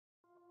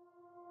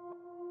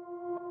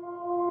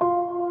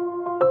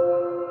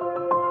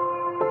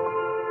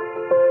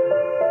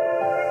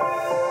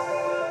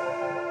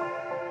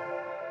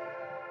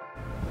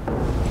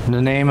In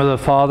the name of the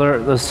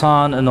Father, the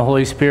Son, and the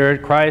Holy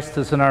Spirit, Christ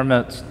is in our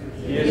midst.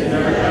 He is in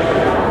our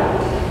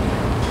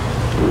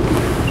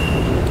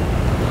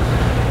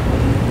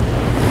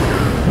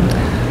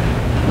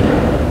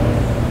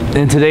midst.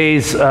 In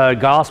today's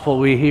gospel,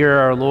 we hear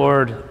our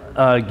Lord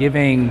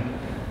giving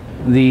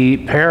the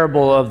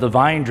parable of the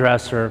vine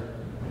dresser,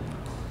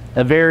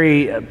 a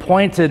very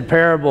pointed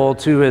parable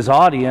to his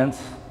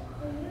audience,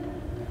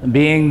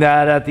 being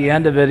that at the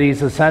end of it,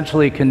 he's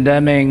essentially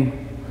condemning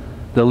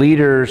the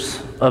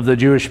leaders of the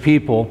Jewish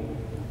people.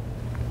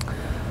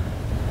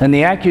 And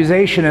the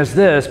accusation is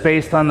this,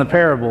 based on the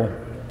parable.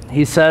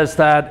 He says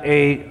that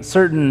a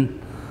certain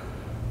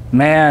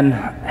man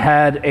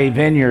had a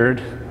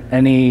vineyard,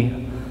 and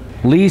he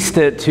leased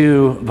it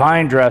to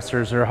vine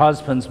dressers or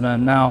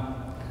husbandmen. Now,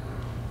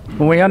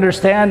 when we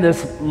understand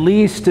this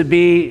lease to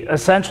be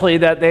essentially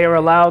that they are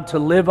allowed to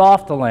live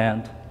off the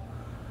land,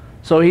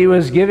 so he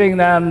was giving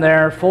them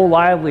their full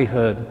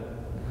livelihood.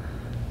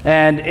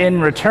 And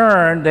in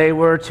return, they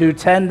were to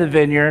tend the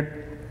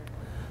vineyard,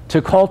 to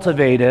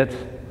cultivate it,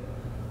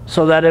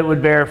 so that it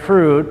would bear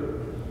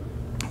fruit.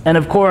 And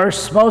of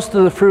course, most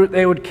of the fruit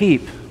they would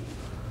keep.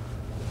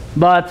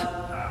 But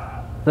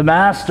the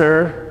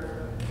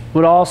master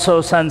would also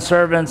send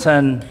servants,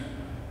 and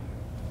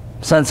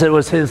since it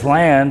was his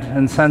land,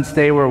 and since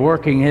they were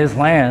working his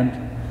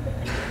land,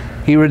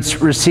 he would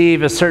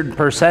receive a certain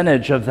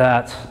percentage of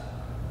that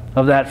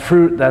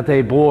fruit that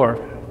they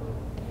bore.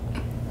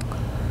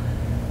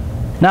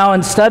 Now,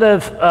 instead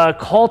of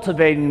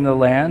cultivating the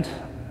land,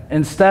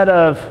 instead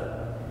of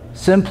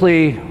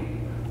simply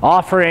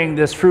offering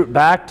this fruit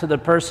back to the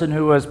person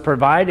who was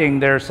providing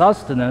their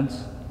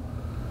sustenance,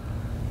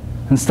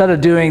 instead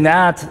of doing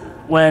that,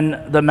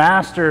 when the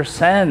master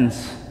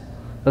sends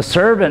a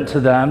servant to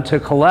them to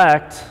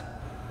collect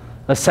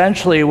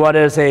essentially what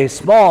is a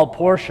small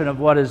portion of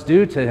what is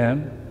due to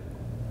him,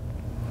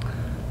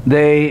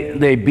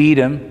 they beat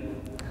him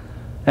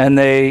and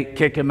they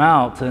kick him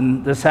out.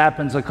 And this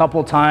happens a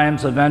couple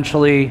times.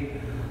 Eventually,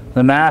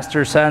 the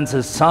master sends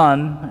his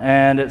son,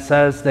 and it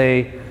says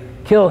they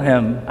kill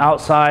him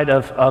outside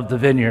of the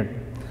vineyard.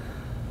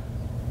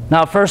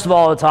 Now, first of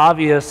all, it's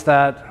obvious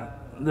that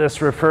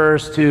this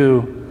refers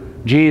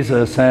to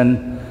Jesus,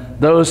 and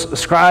those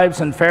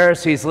scribes and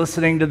Pharisees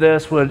listening to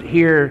this would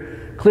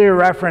hear clear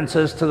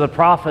references to the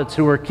prophets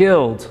who were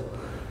killed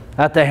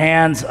at the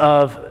hands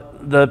of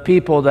the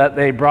people that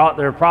they brought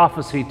their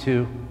prophecy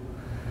to.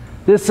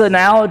 This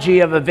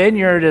analogy of a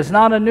vineyard is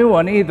not a new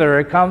one either.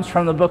 It comes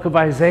from the book of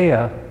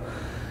Isaiah,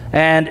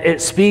 and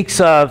it speaks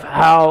of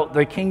how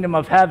the kingdom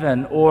of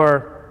heaven,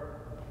 or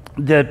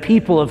the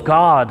people of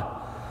God,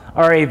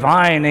 are a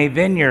vine, a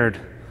vineyard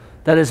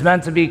that is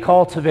meant to be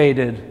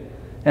cultivated,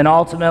 and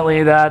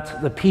ultimately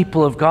that the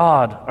people of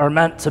God are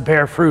meant to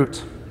bear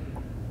fruit.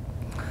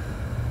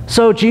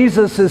 So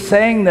Jesus is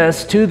saying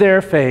this to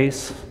their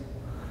face,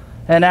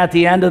 and at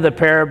the end of the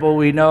parable,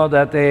 we know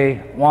that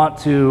they want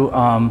to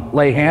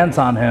lay hands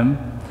on him,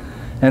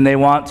 and they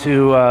want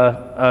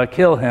to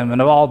kill him.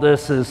 And all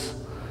this is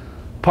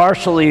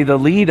partially the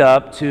lead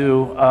up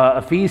to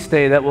a feast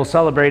day that we'll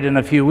celebrate in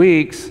a few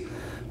weeks,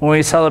 when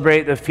we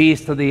celebrate the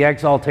Feast of the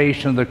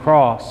Exaltation of the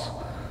Cross.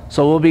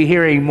 So we'll be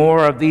hearing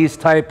more of these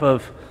type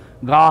of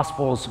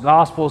gospels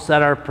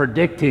that are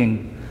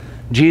predicting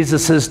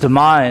Jesus'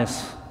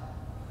 demise.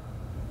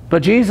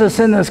 But Jesus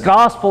in this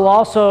gospel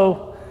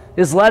also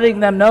is letting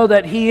them know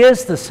that he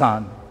is the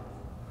Son,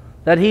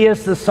 that he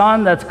is the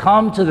Son that's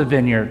come to the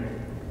vineyard,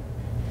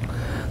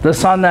 the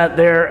Son that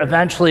they're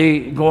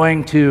eventually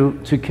going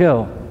to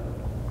kill.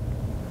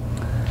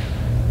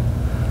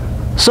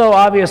 So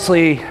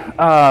obviously,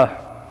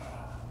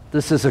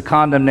 this is a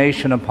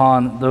condemnation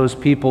upon those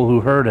people who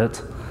heard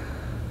it.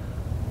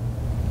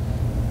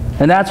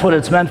 And that's what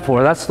it's meant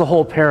for. That's the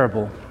whole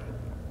parable.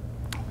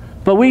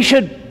 But we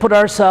should put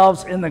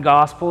ourselves in the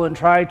gospel and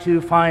try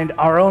to find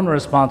our own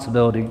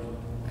responsibility.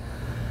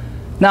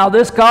 Now,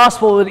 this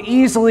gospel would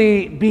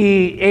easily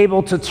be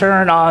able to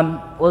turn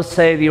on, let's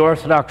say, the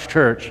Orthodox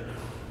Church.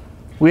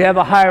 We have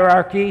a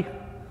hierarchy.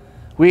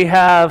 We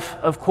have,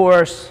 of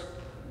course,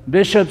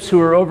 bishops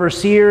who are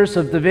overseers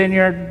of the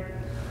vineyard.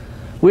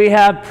 We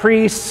have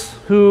priests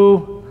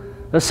who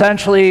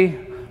essentially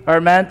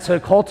are meant to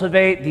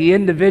cultivate the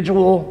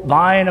individual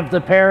vine of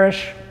the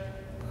parish.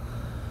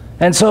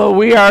 And so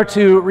we are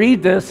to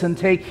read this and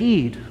take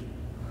heed,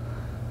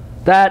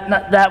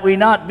 that we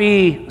not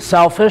be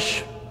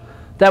selfish,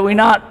 that we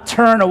not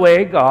turn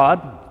away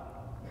God,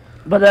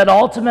 but that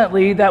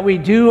ultimately that we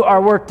do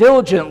our work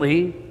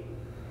diligently,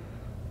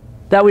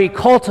 that we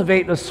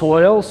cultivate the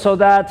soil so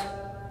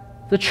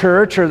that the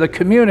church or the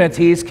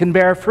communities can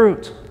bear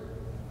fruit.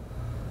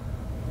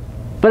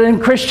 But in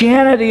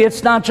Christianity,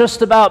 it's not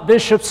just about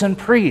bishops and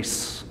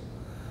priests.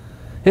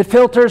 It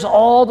filters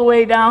all the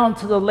way down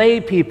to the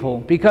lay people,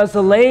 because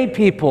the lay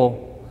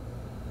people,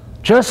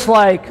 just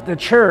like the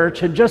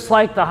church and just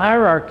like the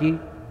hierarchy,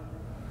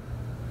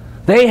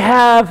 they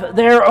have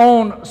their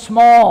own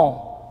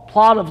small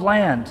plot of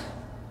land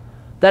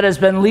that has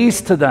been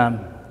leased to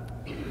them.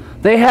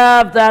 They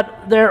have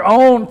their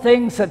own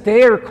things that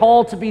they are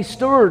called to be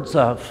stewards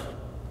of.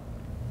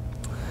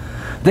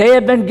 They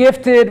have been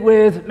gifted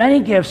with many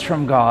gifts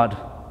from God,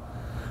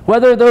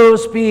 whether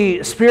those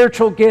be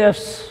spiritual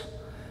gifts,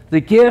 the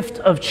gift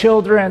of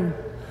children,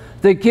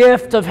 the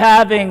gift of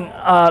having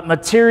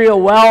material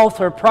wealth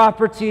or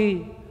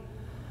property,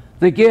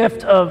 the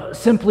gift of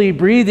simply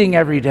breathing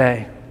every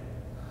day.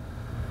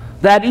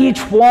 That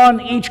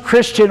each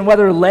Christian,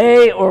 whether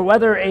lay or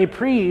whether a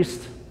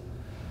priest,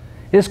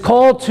 is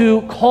called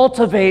to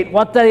cultivate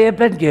what they have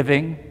been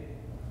giving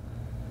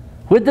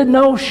with the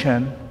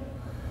notion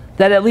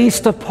that at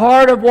least a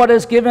part of what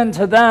is given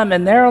to them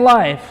in their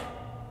life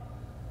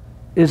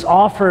is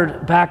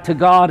offered back to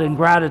God in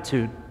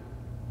gratitude.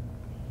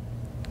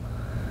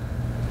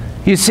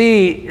 You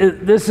see,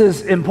 this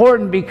is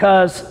important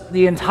because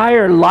the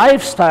entire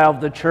lifestyle of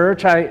the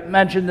church, I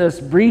mentioned this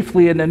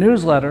briefly in the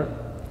newsletter,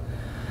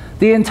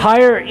 the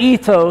entire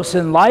ethos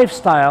and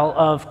lifestyle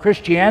of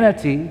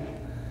Christianity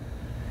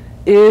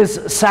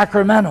is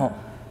sacramental.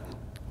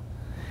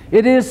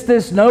 It is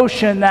this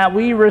notion that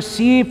we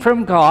receive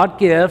from God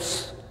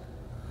gifts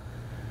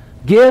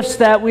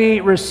that we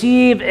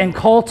receive and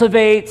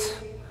cultivate,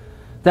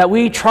 that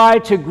we try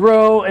to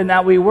grow and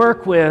that we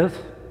work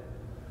with,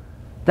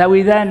 that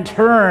we then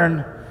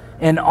turn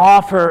and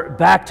offer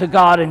back to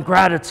God in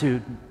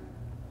gratitude.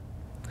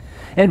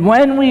 And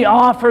when we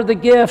offer the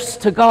gifts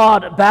to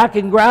God back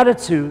in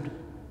gratitude,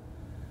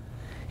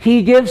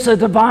 He gives a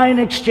divine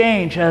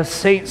exchange, as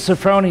St.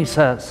 Sophrony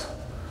says.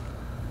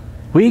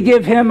 We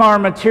give Him our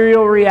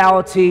material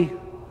reality.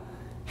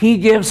 He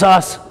gives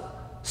us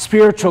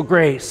spiritual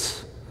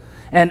grace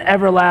and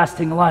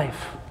everlasting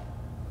life.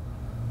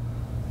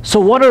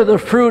 So what are the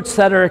fruits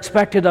that are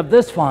expected of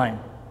this vine?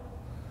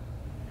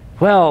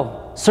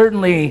 Well,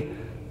 certainly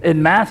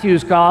in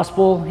Matthew's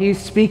gospel, he's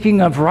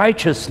speaking of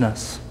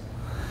righteousness,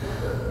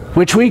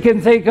 which we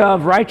can think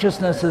of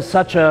righteousness as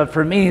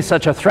for me,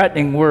 such a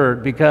threatening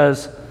word,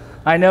 because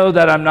I know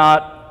that I'm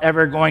not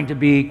ever going to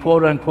be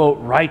quote-unquote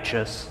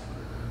righteous.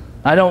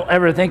 I don't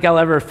ever think I'll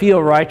ever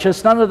feel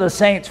righteous. None of the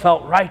saints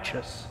felt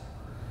righteous.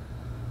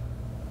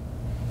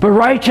 But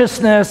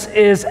righteousness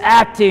is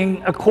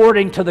acting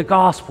according to the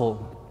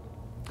gospel.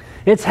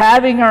 It's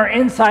having our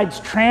insides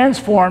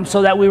transformed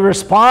so that we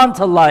respond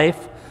to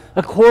life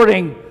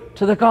according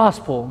to the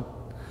gospel.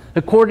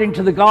 According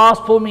to the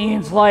gospel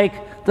means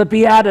like the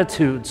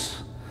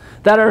Beatitudes,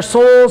 that our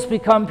souls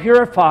become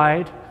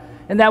purified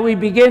and that we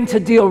begin to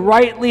deal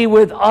rightly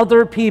with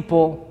other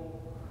people,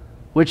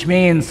 which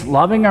means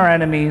loving our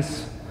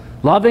enemies,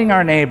 loving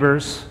our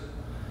neighbors,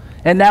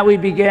 and that we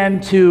begin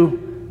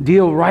to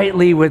deal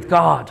rightly with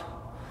God,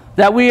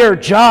 that we are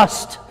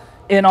just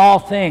in all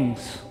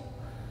things,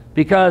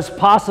 because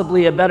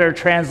possibly a better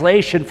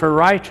translation for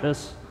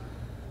righteous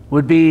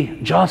would be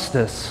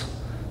justice,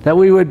 that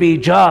we would be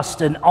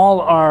just in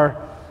all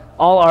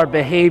our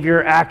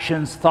behavior,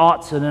 actions,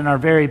 thoughts, and in our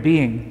very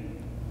being.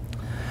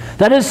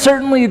 That is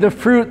certainly the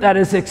fruit that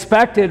is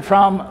expected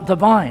from the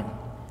vine.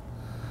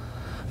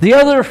 The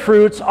other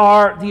fruits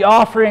are the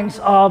offerings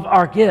of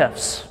our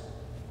gifts.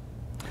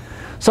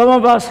 Some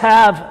of us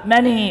have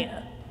many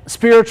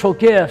spiritual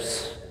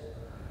gifts,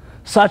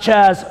 such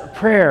as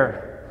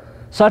prayer,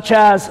 such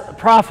as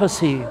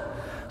prophecy,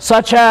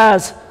 such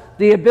as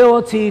the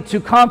ability to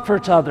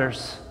comfort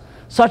others,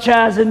 such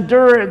as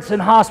endurance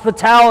and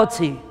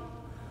hospitality,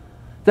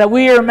 that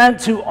we are meant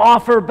to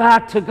offer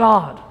back to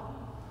God,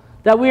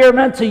 that we are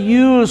meant to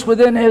use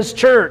within His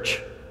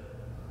church,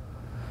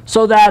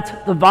 so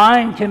that the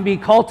vine can be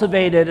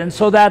cultivated and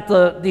so that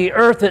the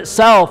earth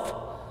itself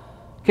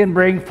can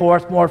bring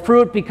forth more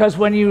fruit. Because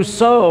when you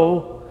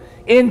sow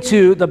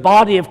into the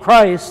body of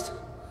Christ,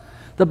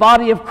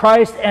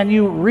 and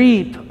you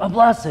reap a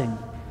blessing.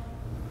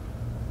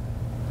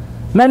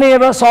 Many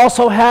of us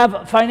also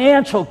have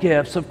financial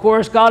gifts. Of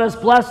course, God has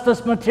blessed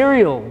us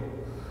materially.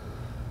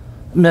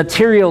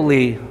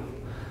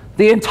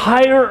 The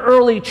entire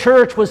early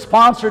church was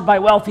sponsored by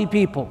wealthy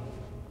people.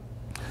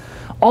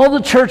 All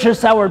the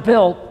churches that were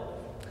built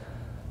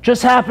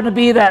just happened to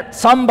be that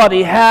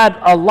somebody had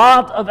a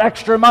lot of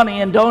extra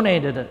money and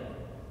donated it,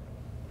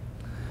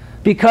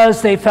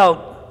 because they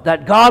felt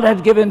that God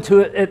had given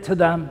it to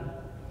them,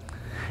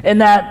 and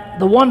that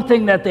the one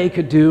thing that they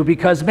could do,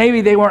 because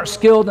maybe they weren't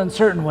skilled in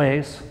certain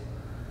ways,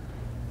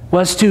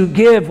 was to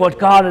give what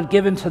God had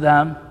given to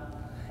them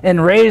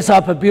and raise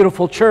up a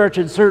beautiful church.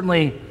 And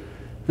certainly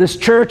this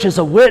church is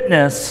a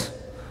witness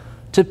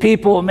to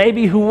people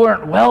maybe who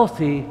weren't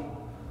wealthy,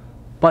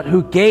 but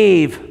who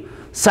gave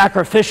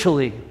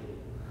sacrificially,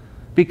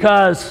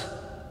 because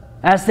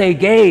as they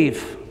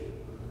gave,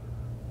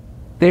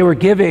 they were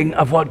giving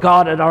of what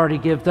God had already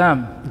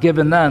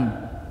given them.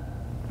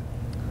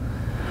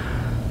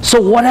 So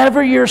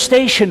whatever your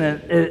station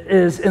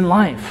is in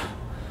life,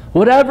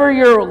 whatever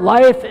your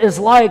life is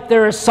like,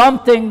 there is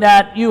something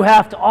that you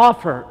have to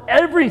offer.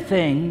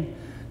 Everything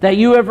that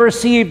you have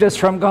received is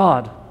from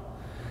God.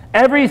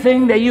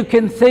 Everything that you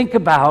can think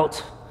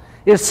about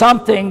is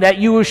something that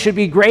you should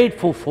be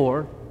grateful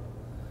for,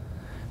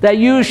 that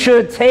you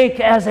should take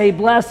as a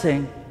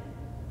blessing.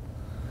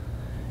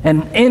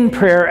 And in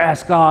prayer,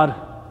 ask God,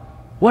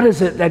 what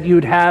is it that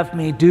you'd have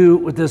me do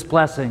with this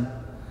blessing?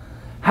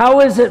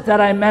 How is it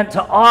that I meant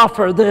to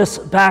offer this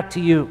back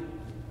to you?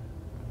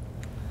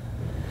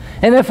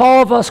 And if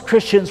all of us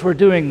Christians were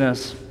doing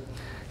this,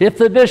 if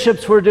the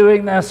bishops were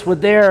doing this with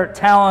their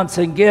talents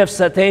and gifts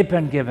that they've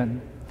been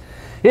given,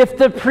 if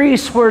the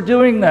priests were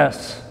doing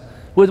this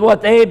with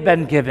what they've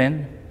been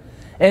given,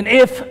 and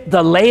if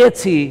the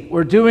laity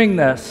were doing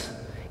this,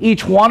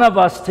 each one of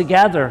us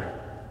together,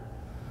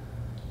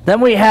 then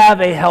we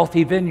have a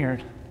healthy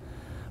vineyard.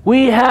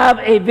 We have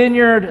a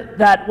vineyard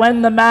that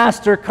when the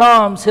master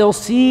comes, he'll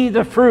see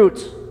the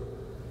fruit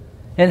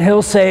and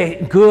he'll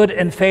say, good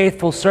and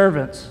faithful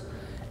servants,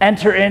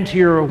 enter into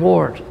your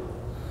reward.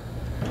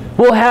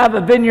 We'll have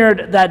a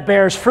vineyard that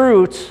bears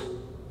fruit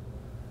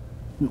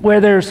where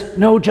there's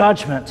no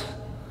judgment,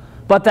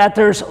 but that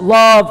there's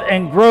love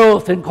and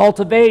growth and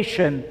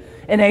cultivation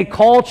in a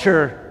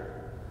culture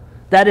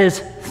that is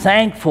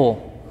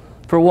thankful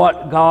for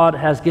what God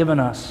has given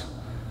us.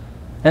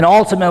 And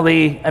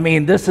ultimately,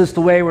 this is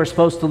the way we're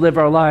supposed to live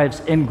our lives,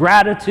 in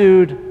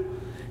gratitude,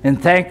 in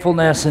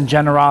thankfulness, and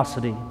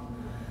generosity.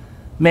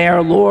 May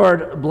our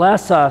Lord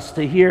bless us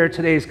to hear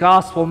today's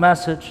gospel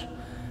message,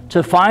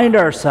 to find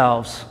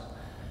ourselves,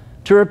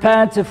 to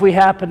repent if we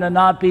happen to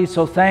not be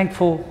so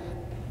thankful,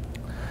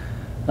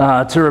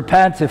 to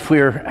repent if we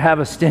have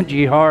a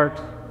stingy heart,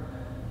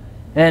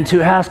 and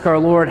to ask our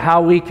Lord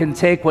how we can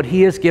take what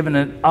He has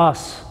given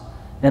us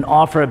and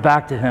offer it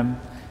back to Him.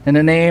 In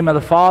the name of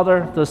the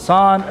Father, the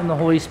Son, and the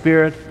Holy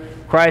Spirit,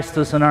 Christ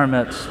is in our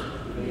midst.